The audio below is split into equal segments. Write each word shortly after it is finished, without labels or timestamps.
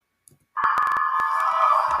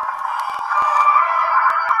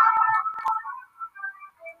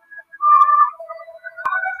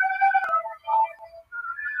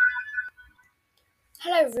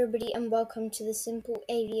everybody, and welcome to the Simple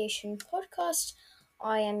Aviation podcast.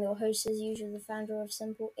 I am your host, as usual, the founder of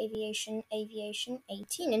Simple Aviation, Aviation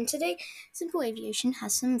 18. And today, Simple Aviation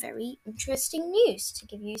has some very interesting news to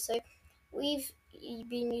give you. So, we've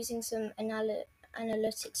been using some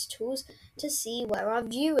analytics tools to see where our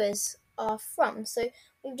viewers are from. So,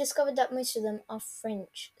 we've discovered that most of them are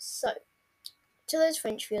French. So, to those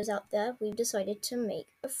French viewers out there, we've decided to make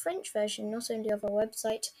a French version, not only of our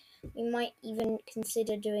website, we might even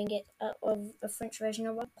consider doing it of a French version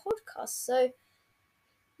of our podcast. So,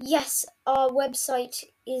 yes, our website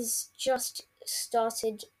is just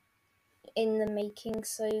started in the making,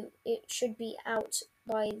 so it should be out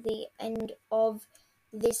by the end of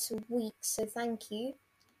this week. So, thank you.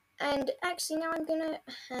 And actually, now I'm going to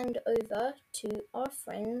hand over to our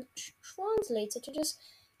French translator to just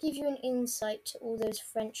give you an insight to all those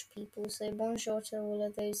French people. So, bonjour to all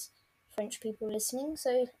of those French people listening.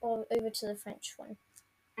 So, over to the French one.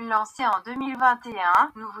 Lancé en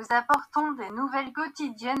 2021, nous vous apportons des nouvelles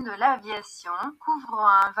quotidiennes de l'aviation, couvrant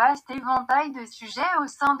un vaste éventail de sujets au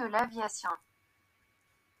sein de l'aviation.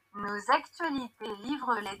 Nos actualités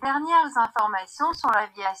livrent les dernières informations sur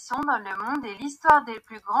l'aviation dans le monde et l'histoire des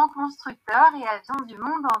plus grands constructeurs et avions du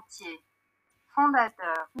monde entier.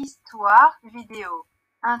 Fondateurs, histoire, vidéo,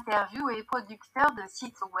 interviews et producteurs de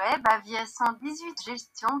sites web Aviation 18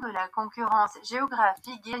 Gestion de la concurrence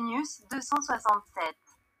géographique Genius 267.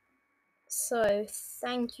 So,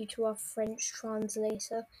 thank you to our French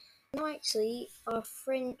translator. Now, actually, our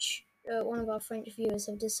one of our French viewers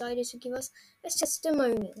have decided to give us a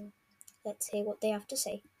testimonial. Let's hear what they have to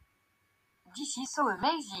say. This is so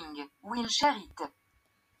amazing. We'll share it.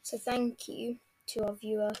 So, thank you to our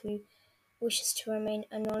viewer who wishes to remain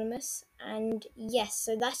anonymous. And yes,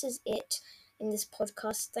 so that is it in this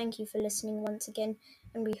podcast. Thank you for listening once again,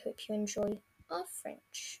 and we hope you enjoy our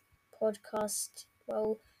French podcast.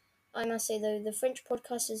 Well, I must say though, the French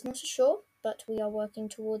podcast is not ashore, but we are working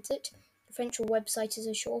towards it. The French website is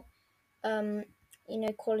ashore.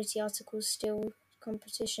 Quality articles still,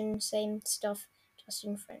 competition, same stuff, just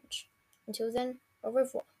in French. Until then, au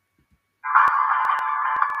revoir.